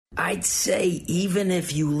I'd say even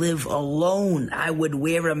if you live alone, I would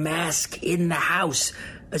wear a mask in the house,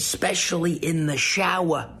 especially in the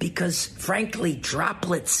shower, because frankly,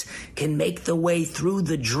 droplets can make their way through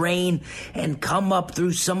the drain and come up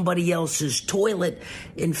through somebody else's toilet,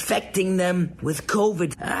 infecting them with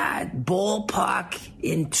COVID. Ballpark,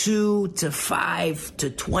 in 2 to 5 to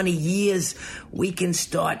 20 years, we can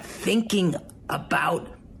start thinking about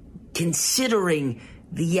considering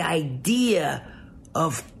the idea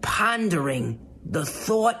of pondering the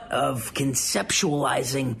thought of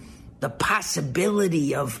conceptualizing the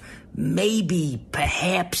possibility of maybe,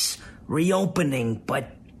 perhaps, reopening,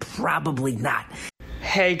 but probably not.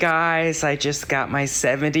 Hey guys, I just got my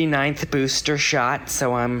 79th booster shot,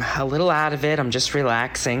 so I'm a little out of it. I'm just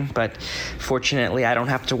relaxing, but fortunately I don't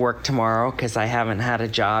have to work tomorrow because I haven't had a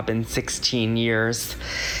job in 16 years.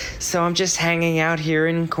 So I'm just hanging out here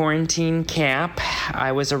in quarantine camp.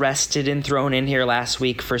 I was arrested and thrown in here last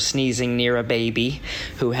week for sneezing near a baby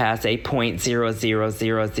who has a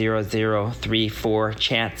 0.000034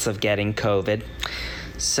 chance of getting COVID.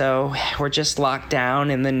 So we're just locked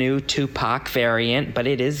down in the new Tupac variant, but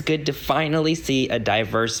it is good to finally see a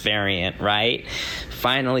diverse variant, right?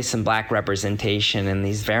 Finally some black representation in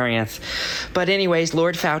these variants. But anyways,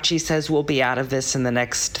 Lord Fauci says we'll be out of this in the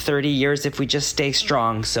next 30 years if we just stay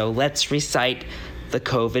strong. So let's recite the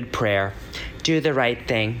COVID prayer. Do the right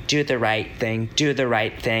thing, do the right thing, do the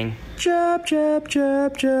right thing. Jab, jab,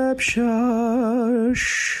 jab, jab,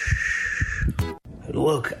 shush.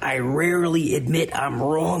 Look, I rarely admit I'm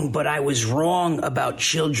wrong, but I was wrong about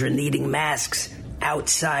children needing masks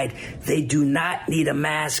outside. They do not need a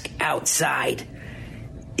mask outside.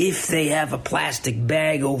 If they have a plastic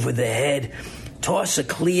bag over their head, toss a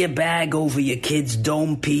clear bag over your kid's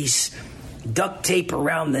dome piece. Duct tape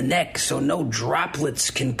around the neck so no droplets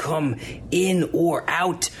can come in or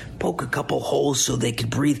out. Poke a couple holes so they can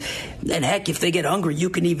breathe. And heck, if they get hungry, you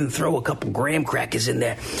can even throw a couple graham crackers in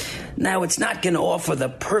there. Now, it's not going to offer the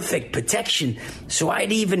perfect protection, so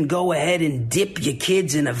I'd even go ahead and dip your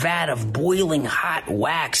kids in a vat of boiling hot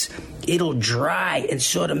wax. It'll dry and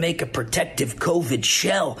sort of make a protective COVID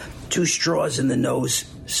shell. 2 straws in the nose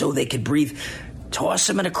so they could breathe. Toss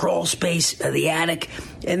them in a crawl space of the attic,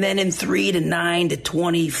 and then in 3 to 9 to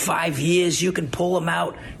 25 years, you can pull them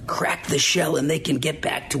out, crack the shell, and they can get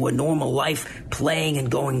back to a normal life, playing and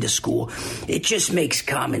going to school. It just makes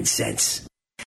common sense.